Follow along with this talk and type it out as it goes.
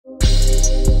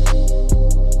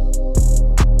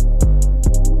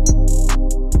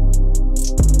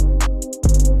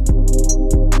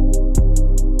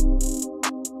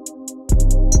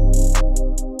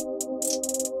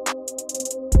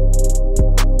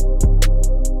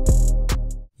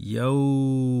Yo,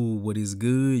 what is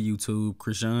good, YouTube?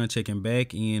 Krishan checking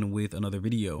back in with another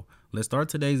video. Let's start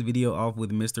today's video off with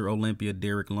Mr. Olympia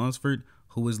Derek Lunsford,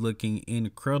 who is looking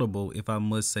incredible, if I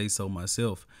must say so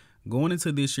myself. Going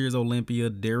into this year's Olympia,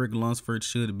 Derek Lunsford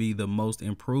should be the most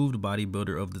improved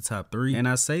bodybuilder of the top three. And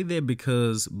I say that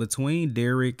because between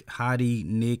Derek, Hadi,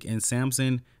 Nick, and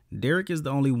Samson, Derek is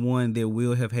the only one that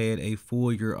will have had a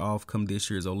full year off come this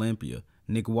year's Olympia.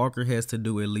 Nick Walker has to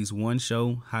do at least one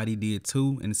show, Hadi did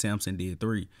 2, and Samson did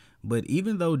 3. But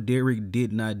even though Derek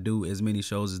did not do as many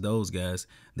shows as those guys,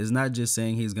 that's not just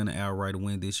saying he's going to outright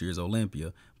win this year's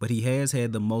Olympia, but he has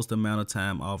had the most amount of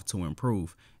time off to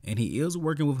improve. And he is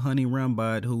working with Honey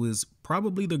Rambod, who is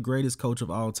probably the greatest coach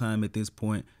of all time at this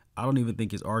point. I don't even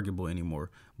think it's arguable anymore.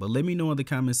 But let me know in the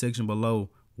comment section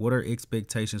below, what are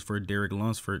expectations for Derek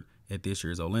Lunsford at this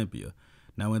year's Olympia?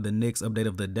 Now, in the next update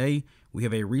of the day, we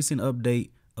have a recent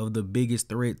update of the biggest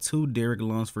threat to Derek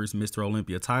Lunsford's Mr.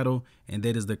 Olympia title, and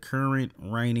that is the current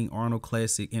reigning Arnold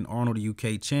Classic and Arnold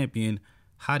UK champion,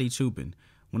 Hadi Choopan.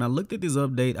 When I looked at this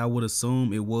update, I would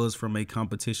assume it was from a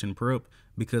competition prep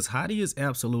because Hadi is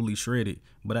absolutely shredded,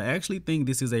 but I actually think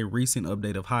this is a recent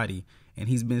update of Hadi, and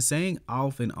he's been saying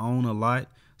off and on a lot,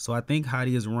 so I think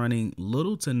Hadi is running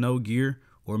little to no gear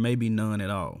or maybe none at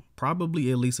all,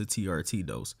 probably at least a TRT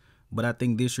dose. But I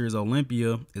think this year's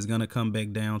Olympia is going to come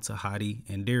back down to Hadi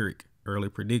and Derek. Early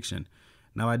prediction.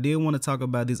 Now, I did want to talk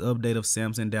about this update of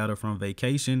Samson Dauda from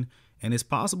vacation, and it's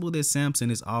possible that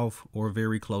Samson is off or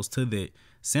very close to that.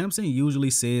 Samson usually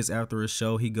says after a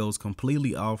show he goes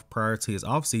completely off prior to his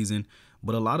off season,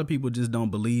 but a lot of people just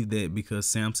don't believe that because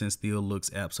Samson still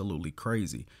looks absolutely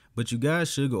crazy. But you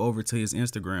guys should go over to his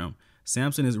Instagram.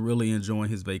 Samson is really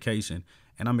enjoying his vacation,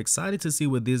 and I'm excited to see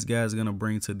what this guy is going to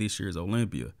bring to this year's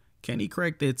Olympia. Can he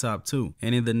crack that top 2?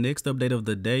 And in the next update of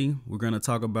the day, we're going to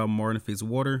talk about Martin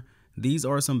Fitzwater. These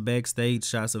are some backstage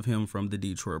shots of him from the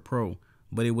Detroit Pro.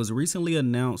 But it was recently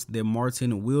announced that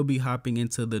Martin will be hopping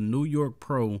into the New York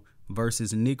Pro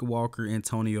versus Nick Walker and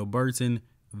Tonio Burton.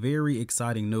 Very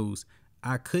exciting news.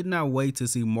 I could not wait to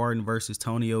see Martin versus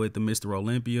Tonio at the Mr.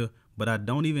 Olympia, but I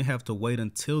don't even have to wait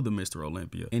until the Mr.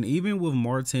 Olympia. And even with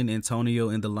Martin and Tonio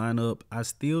in the lineup, I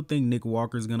still think Nick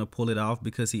Walker is going to pull it off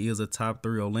because he is a top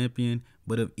 3 Olympian.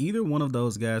 But if either one of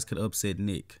those guys could upset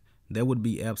Nick, that would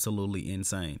be absolutely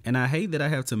insane. And I hate that I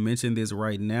have to mention this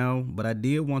right now, but I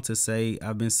did want to say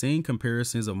I've been seeing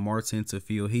comparisons of Martin to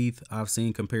Phil Heath. I've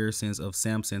seen comparisons of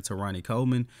Samson to Ronnie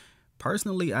Coleman.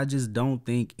 Personally, I just don't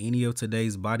think any of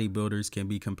today's bodybuilders can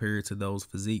be compared to those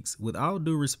physiques. With all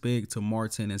due respect to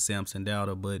Martin and Samson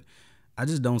Dauda, but I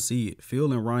just don't see it.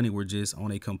 Phil and Ronnie were just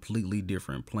on a completely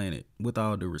different planet, with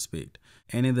all due respect.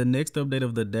 And in the next update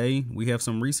of the day, we have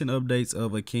some recent updates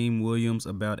of Akim Williams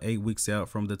about 8 weeks out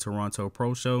from the Toronto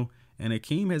Pro Show. And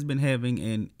Akim has been having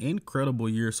an incredible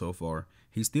year so far.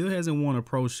 He still hasn't won a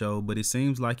pro show, but it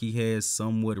seems like he has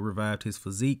somewhat revived his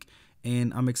physique.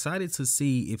 And I'm excited to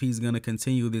see if he's going to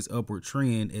continue this upward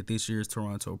trend at this year's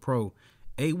Toronto Pro.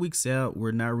 8 weeks out,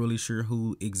 we're not really sure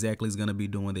who exactly is going to be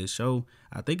doing this show.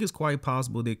 I think it's quite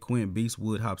possible that Quint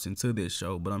Beastwood hops into this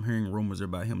show, but I'm hearing rumors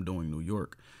about him doing New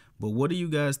York. But what do you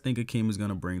guys think Akim is going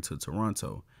to bring to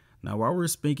Toronto? Now, while we're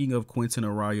speaking of Quinton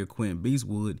Eriya, Quint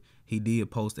Beastwood, he did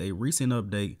post a recent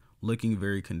update looking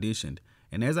very conditioned.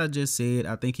 And as I just said,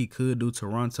 I think he could do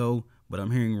Toronto, but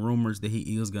I'm hearing rumors that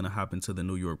he is going to hop into the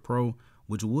New York Pro,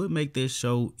 which would make this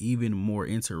show even more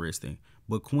interesting.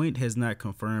 But Quint has not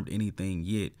confirmed anything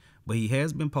yet, but he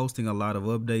has been posting a lot of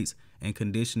updates and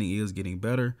conditioning is getting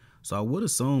better. So I would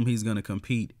assume he's going to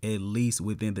compete at least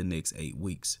within the next 8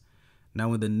 weeks.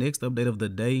 Now, in the next update of the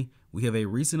day, we have a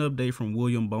recent update from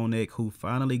William Bonac, who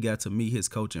finally got to meet his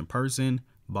coach in person,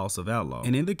 Boss of Outlaw.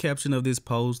 And in the caption of this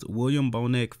post, William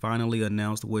Bonac finally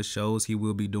announced what shows he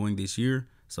will be doing this year.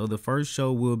 So the first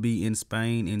show will be in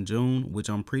Spain in June, which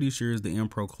I'm pretty sure is the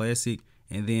Impro Classic.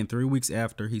 And then 3 weeks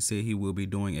after, he said he will be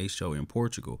doing a show in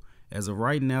Portugal. As of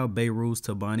right now, Beirut's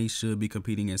Tabani should be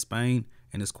competing in Spain,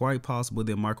 and it's quite possible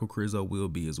that Michael Krizo will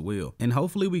be as well. And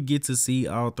hopefully we get to see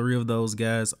all 3 of those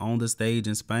guys on the stage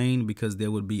in Spain because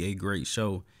that would be a great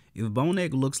show. If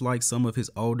Bonac looks like some of his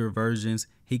older versions,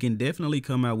 he can definitely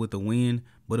come out with a win.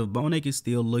 But if Bonac is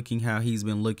still looking how he's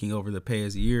been looking over the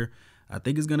past year, I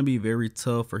think it's going to be very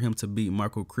tough for him to beat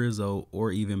Michael Krizo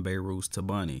or even Beirut's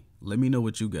Tabani. Let me know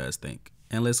what you guys think.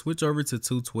 And let's switch over to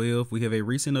 212. We have a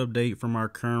recent update from our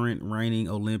current reigning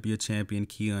Olympia champion,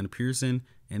 Keone Pearson.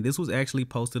 and this was actually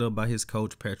posted up by his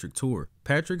coach Patrick Tour.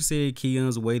 Patrick said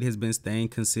Keone's weight has been staying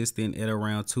consistent at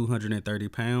around 230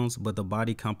 pounds, but the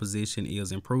body composition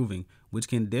is improving, which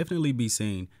can definitely be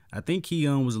seen. I think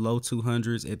Keone was low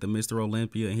 200s at the Mr.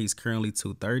 Olympia and he's currently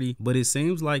 230, but it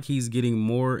seems like he's getting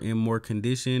more and more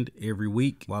conditioned every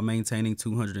week while maintaining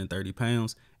 230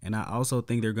 pounds. And I also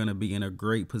think they're going to be in a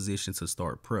great position to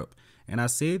start prep. And I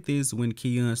said this when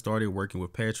Keone started working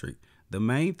with Patrick. The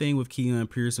main thing with Keone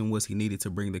Pearson was he needed to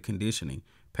bring the conditioning.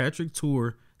 Patrick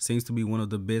Tour seems to be one of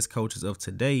the best coaches of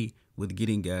today with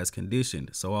getting guys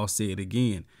conditioned. So I'll say it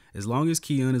again. As long as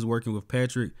Keone is working with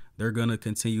Patrick, they're going to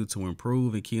continue to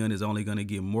improve, and Keone is only going to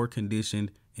get more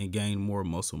conditioned and gain more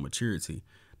muscle maturity.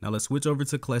 Now let's switch over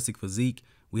to Classic Physique.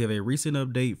 We have a recent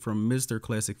update from Mr.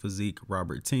 Classic Physique,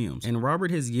 Robert Timms. And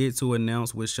Robert has yet to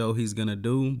announce what show he's going to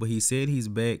do, but he said he's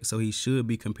back, so he should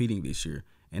be competing this year.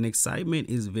 And excitement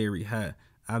is very high.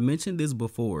 I've mentioned this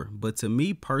before, but to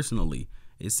me personally,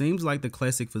 it seems like the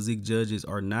Classic Physique judges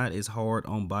are not as hard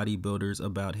on bodybuilders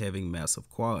about having massive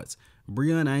quads.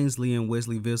 Breon Ainsley and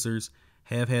Wesley Vissers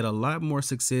have had a lot more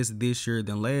success this year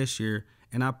than last year,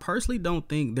 and I personally don't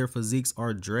think their physiques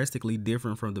are drastically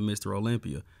different from the Mr.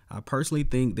 Olympia. I personally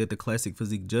think that the Classic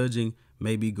Physique judging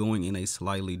may be going in a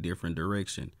slightly different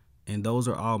direction. And those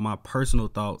are all my personal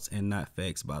thoughts and not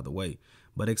facts, by the way.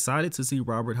 But excited to see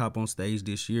Robert hop on stage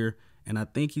this year, and I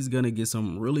think he's going to get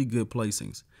some really good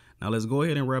placings. Now let's go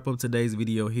ahead and wrap up today's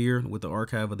video here with the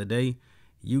archive of the day.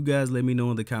 You guys let me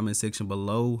know in the comment section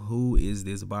below, who is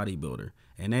this bodybuilder?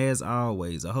 And as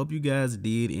always, I hope you guys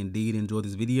did indeed enjoy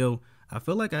this video. I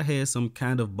feel like I had some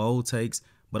kind of bold takes,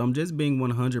 but I'm just being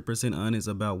 100% honest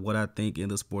about what I think in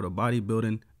the sport of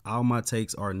bodybuilding. All my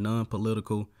takes are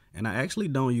non-political, and I actually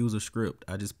don't use a script.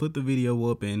 I just put the video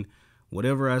up and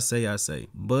whatever I say, I say.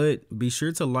 But be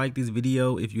sure to like this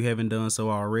video if you haven't done so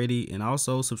already, and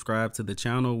also subscribe to the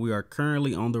channel. We are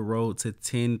currently on the road to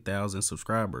 10,000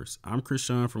 subscribers. I'm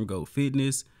Krishan from Go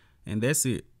Fitness, and that's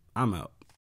it. I'm out.